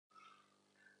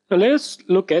Now let us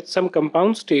look at some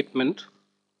compound statement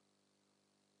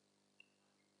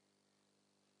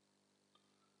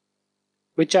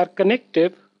which are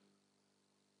connective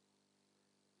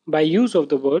by use of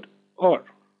the word or.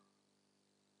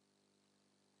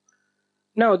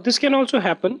 Now this can also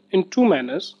happen in two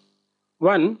manners.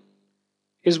 One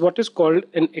is what is called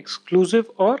an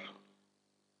exclusive or,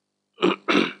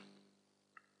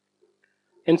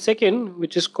 and second,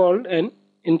 which is called an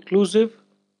inclusive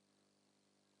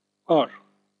or.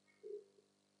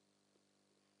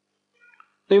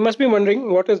 Now you must be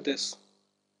wondering, what is this?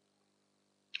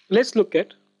 Let's look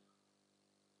at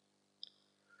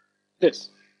this.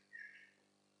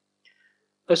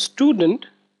 A student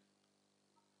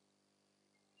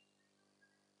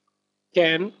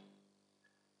can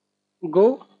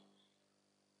go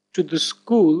to the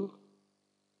school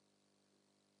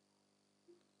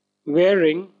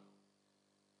wearing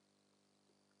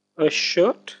a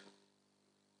shirt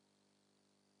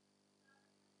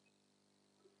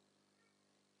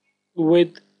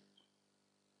with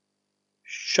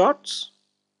shorts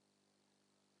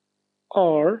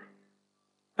or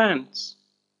pants.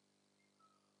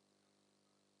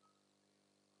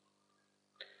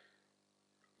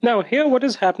 Now here what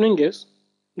is happening is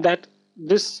that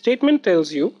this statement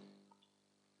tells you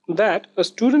that a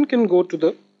student can go to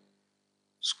the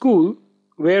school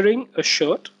wearing a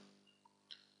shirt.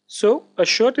 So a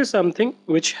shirt is something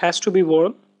which has to be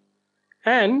worn,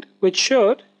 and with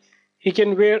shirt he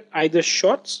can wear either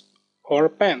shorts or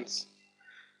pants.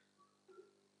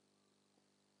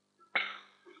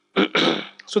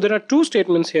 So there are two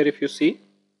statements here. If you see,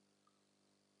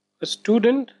 a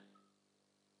student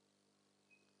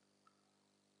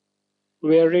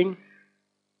wearing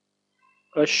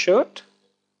a shirt.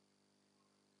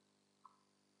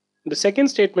 The second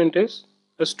statement is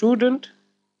a student,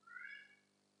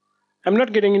 I'm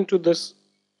not getting into this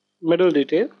middle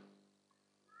detail,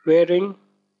 wearing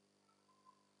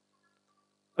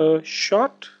a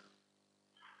short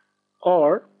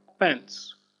or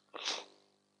pants.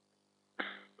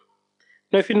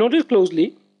 Now if you notice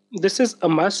closely, this is a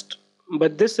must,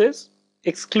 but this is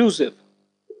exclusive.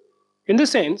 In the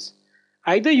sense,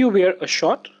 either you wear a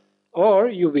short or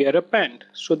you wear a pant.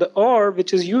 So the or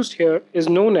which is used here is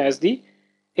known as the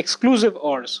exclusive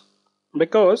ors,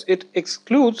 because it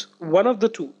excludes one of the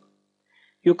two.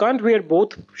 You can't wear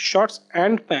both shorts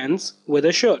and pants with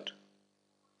a shirt.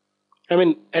 I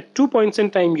mean, at 2 points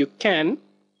in time you can,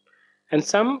 and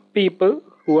some people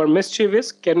who are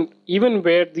mischievous can even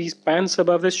wear these pants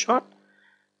above the short,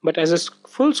 but as a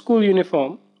full school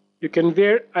uniform you can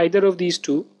wear either of these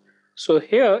two. So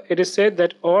here it is said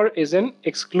that or is an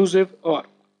exclusive or.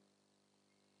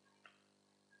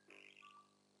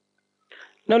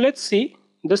 Now let's see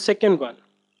the second one.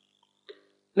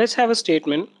 Let's have a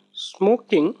statement: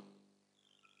 smoking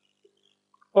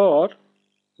or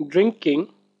drinking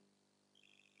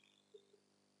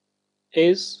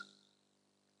is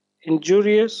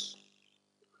injurious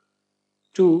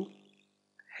to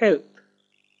health.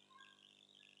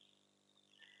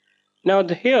 Now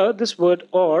here this word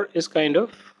or is kind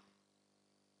of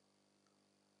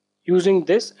using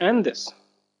this and this.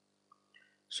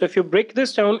 So if you break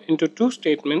this down into two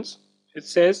statements, it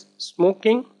says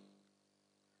smoking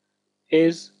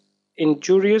is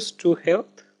injurious to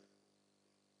health.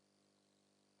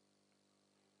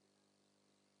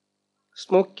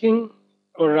 Smoking,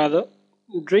 or rather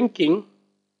drinking,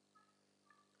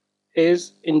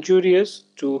 is injurious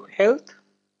to health,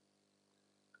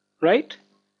 right?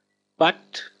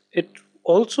 But it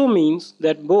also means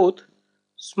that both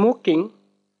smoking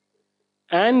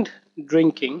and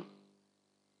drinking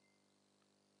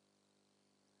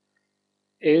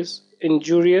is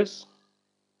injurious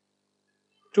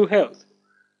to health.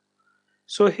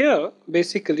 So here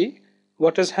basically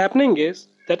what is happening is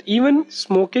that even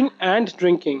smoking and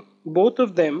drinking, both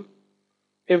of them,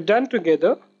 if done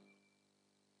together,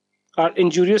 are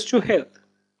injurious to health.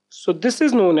 So this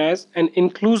is known as an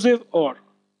inclusive or,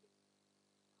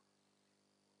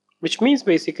 which means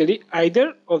basically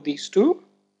either of these two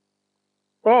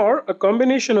or a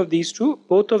combination of these two,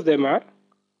 both of them are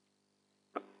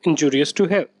injurious to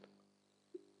health,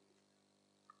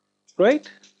 right?